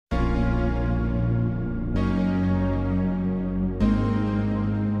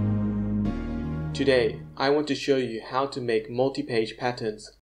Today, I want to show you how to make multi-page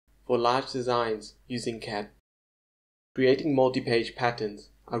patterns for large designs using CAD. Creating multi-page patterns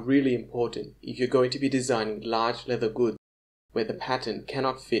are really important if you're going to be designing large leather goods where the pattern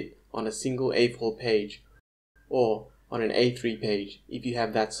cannot fit on a single A4 page or on an A3 page if you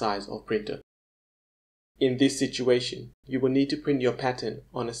have that size of printer. In this situation, you will need to print your pattern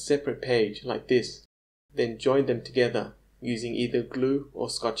on a separate page like this, then join them together using either glue or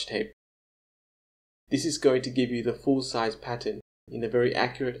Scotch tape. This is going to give you the full-size pattern in a very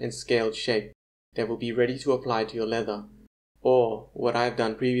accurate and scaled shape that will be ready to apply to your leather. Or, what I have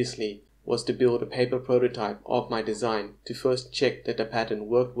done previously was to build a paper prototype of my design to first check that the pattern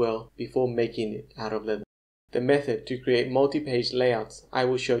worked well before making it out of leather. The method to create multi-page layouts I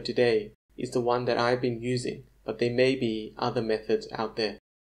will show today is the one that I've been using, but there may be other methods out there.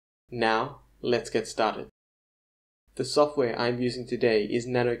 Now, let's get started. The software I'm using today is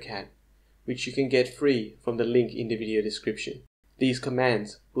NanoCAD, which you can get free from the link in the video description. These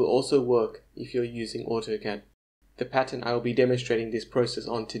commands will also work if you're using AutoCAD. The pattern I will be demonstrating this process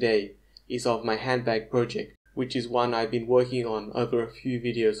on today is of my handbag project, which is one I've been working on over a few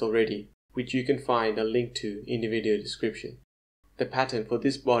videos already, which you can find a link to in the video description. The pattern for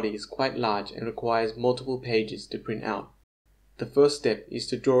this body is quite large and requires multiple pages to print out. The first step is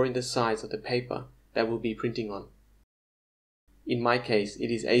to draw in the size of the paper that we'll be printing on. In my case,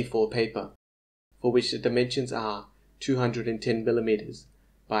 it is A4 paper, for which the dimensions are 210 mm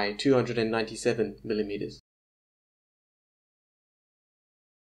by 297 mm.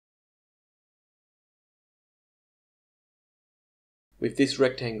 With this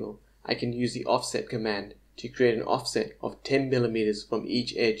rectangle, I can use the offset command to create an offset of 10 mm from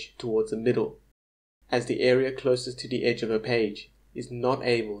each edge towards the middle, as the area closest to the edge of a page is not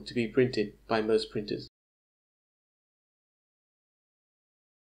able to be printed by most printers.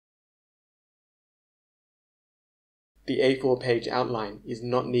 The A4 page outline is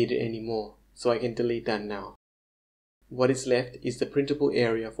not needed anymore, so I can delete that now. What is left is the printable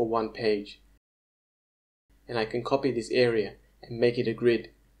area for one page, and I can copy this area and make it a grid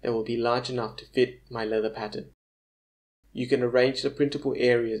that will be large enough to fit my leather pattern. You can arrange the printable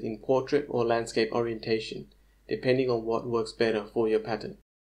areas in portrait or landscape orientation, depending on what works better for your pattern.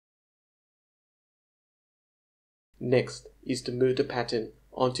 Next is to move the pattern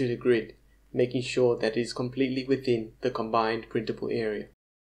onto the grid, making sure that it is completely within the combined printable area.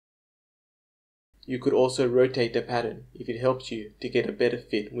 You could also rotate the pattern if it helps you to get a better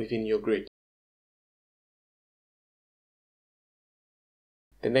fit within your grid.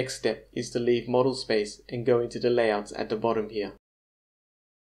 The next step is to leave model space and go into the layouts at the bottom here.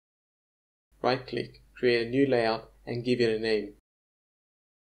 Right-click, create a new layout and give it a name.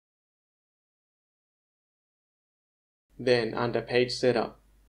 Then under Page Setup,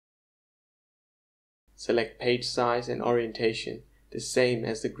 select page size and orientation, the same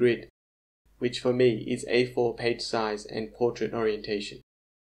as the grid, which for me is A4 page size and portrait orientation.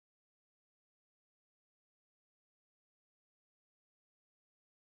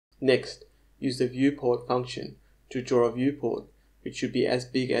 Next, use the Viewport function to draw a viewport which should be as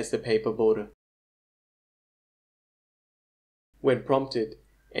big as the paper border. When prompted,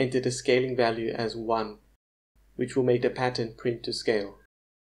 enter the scaling value as 1, which will make the pattern print to scale.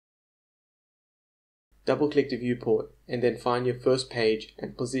 Double-click the viewport and then find your first page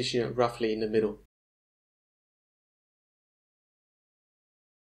and position it roughly in the middle.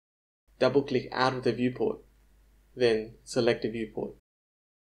 Double-click out of the viewport, then select the viewport.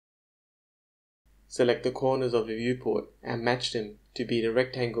 Select the corners of the viewport and match them to be the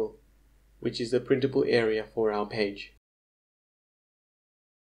rectangle, which is the printable area for our page.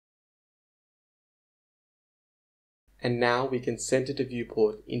 And now we can center the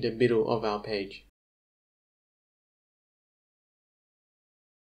viewport in the middle of our page.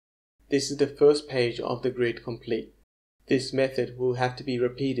 This is the first page of the grid complete. This method will have to be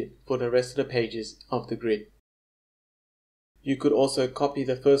repeated for the rest of the pages of the grid. You could also copy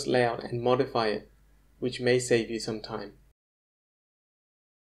the first layout and modify it, which may save you some time.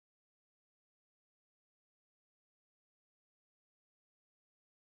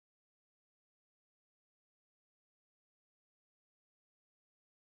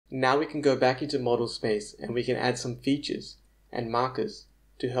 Now we can go back into model space and we can add some features and markers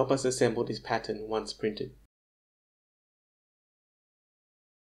to help us assemble this pattern once printed.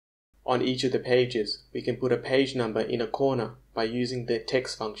 On each of the pages, we can put a page number in a corner by using the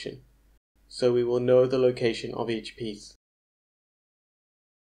text function, so we will know the location of each piece.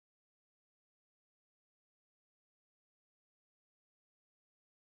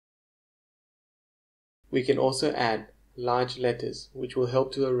 We can also add large letters which will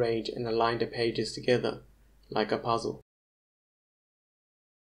help to arrange and align the pages together like a puzzle.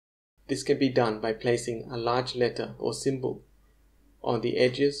 This can be done by placing a large letter or symbol on the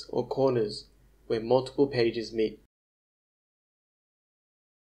edges or corners where multiple pages meet.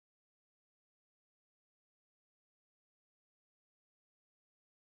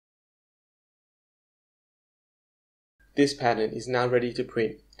 This pattern is now ready to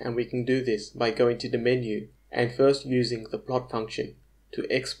print, and we can do this by going to the menu and first using the plot function to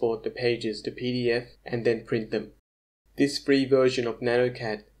export the pages to PDF and then print them. This free version of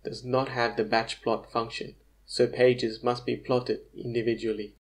NanoCAD does not have the batch plot function, so pages must be plotted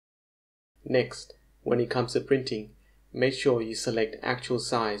individually. Next, when it comes to printing, make sure you select actual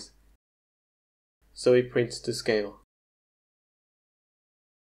size so it prints to scale.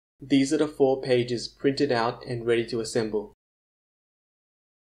 These are the 4 pages printed out and ready to assemble.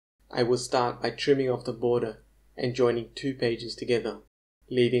 I will start by trimming off the border and joining 2 pages together,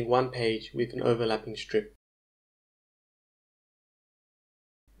 leaving 1 page with an overlapping strip.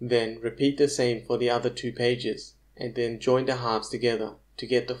 Then repeat the same for the other 2 pages and then join the halves together to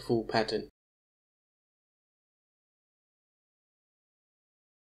get the full pattern.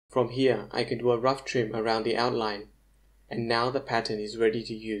 From here I can do a rough trim around the outline, and now the pattern is ready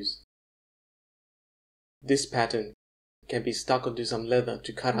to use. This pattern can be stuck onto some leather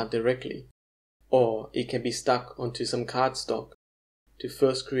to cut out directly, or it can be stuck onto some cardstock to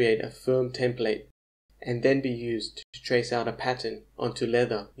first create a firm template and then be used to trace out a pattern onto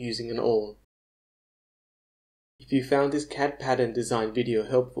leather using an awl. If you found this CAD pattern design video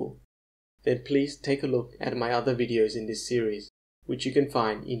helpful, then please take a look at my other videos in this series, which you can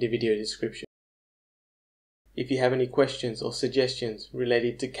find in the video description. If you have any questions or suggestions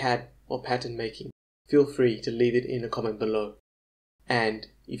related to CAD or pattern making, feel free to leave it in a comment below. And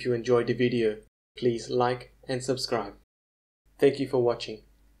if you enjoyed the video, please like and subscribe. Thank you for watching,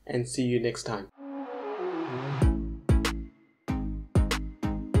 and see you next time.